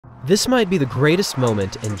This might be the greatest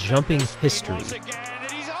moment in jumping history.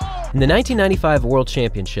 In the 1995 World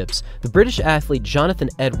Championships, the British athlete Jonathan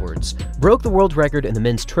Edwards broke the world record in the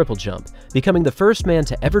men's triple jump, becoming the first man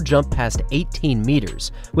to ever jump past 18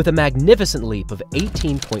 meters with a magnificent leap of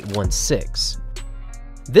 18.16.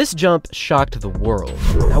 This jump shocked the world.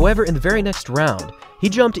 However, in the very next round, he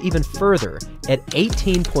jumped even further at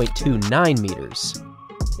 18.29 meters.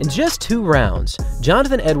 In just 2 rounds,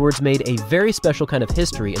 Jonathan Edwards made a very special kind of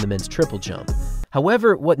history in the men's triple jump.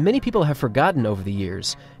 However, what many people have forgotten over the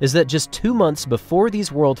years is that just 2 months before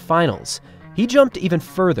these world finals, he jumped even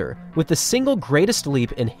further with the single greatest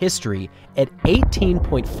leap in history at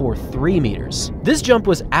 18.43 meters. This jump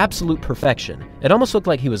was absolute perfection. It almost looked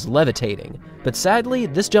like he was levitating. But sadly,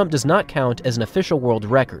 this jump does not count as an official world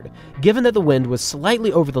record, given that the wind was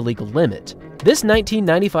slightly over the legal limit. This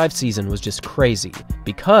 1995 season was just crazy,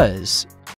 because